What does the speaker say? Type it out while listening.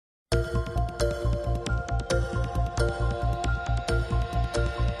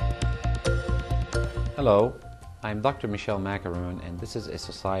Hello, I'm Dr. Michel Macaroon, and this is a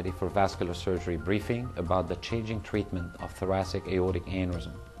Society for Vascular Surgery briefing about the changing treatment of thoracic aortic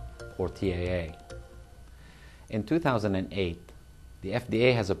aneurysm, or TAA. In 2008, the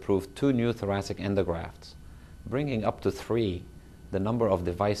FDA has approved 2 new thoracic endografts, bringing up to 3 the number of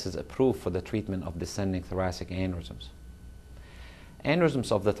devices approved for the treatment of descending thoracic aneurysms.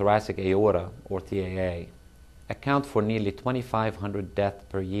 Aneurysms of the thoracic aorta, or TAA, account for nearly 2,500 deaths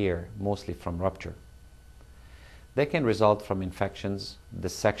per year, mostly from rupture. They can result from infections,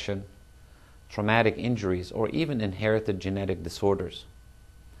 dissection, traumatic injuries, or even inherited genetic disorders.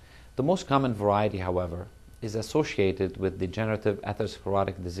 The most common variety, however, is associated with degenerative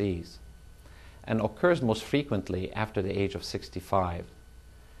atherosclerotic disease and occurs most frequently after the age of 65,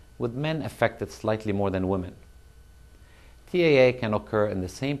 with men affected slightly more than women. TAA can occur in the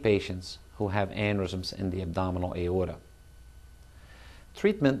same patients who have aneurysms in the abdominal aorta.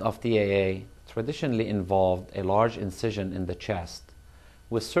 Treatment of TAA traditionally involved a large incision in the chest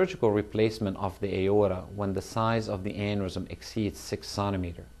with surgical replacement of the aorta when the size of the aneurysm exceeds 6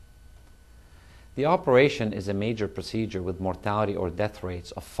 cm. The operation is a major procedure with mortality or death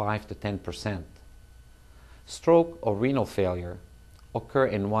rates of 5 to 10%. Stroke or renal failure occur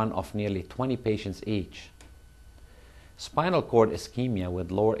in one of nearly 20 patients each. Spinal cord ischemia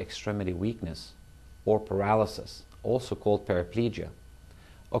with lower extremity weakness or paralysis, also called paraplegia,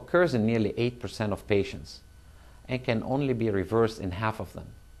 occurs in nearly 8% of patients and can only be reversed in half of them.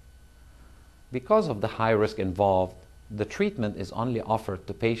 Because of the high risk involved, the treatment is only offered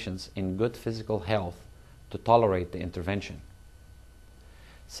to patients in good physical health to tolerate the intervention.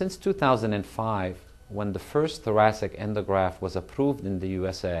 Since 2005, when the first thoracic endograft was approved in the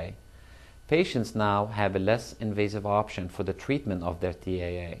USA, patients now have a less invasive option for the treatment of their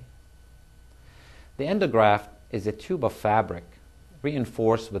TAA. The endograft is a tube of fabric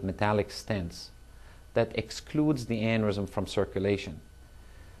reinforced with metallic stents that excludes the aneurysm from circulation.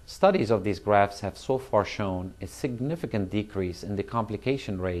 Studies of these grafts have so far shown a significant decrease in the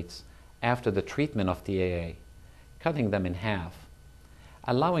complication rates after the treatment of TAA, cutting them in half,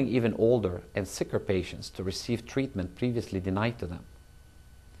 allowing even older and sicker patients to receive treatment previously denied to them.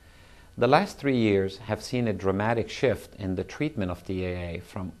 The last 3 years have seen a dramatic shift in the treatment of TAA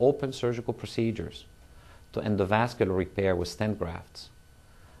from open surgical procedures to endovascular repair with stent grafts,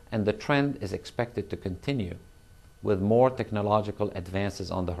 and the trend is expected to continue with more technological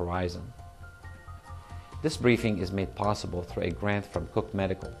advances on the horizon. This briefing is made possible through a grant from Cook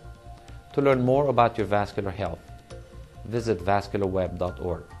Medical. To learn more about your vascular health, visit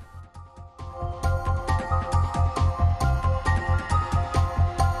vascularweb.org.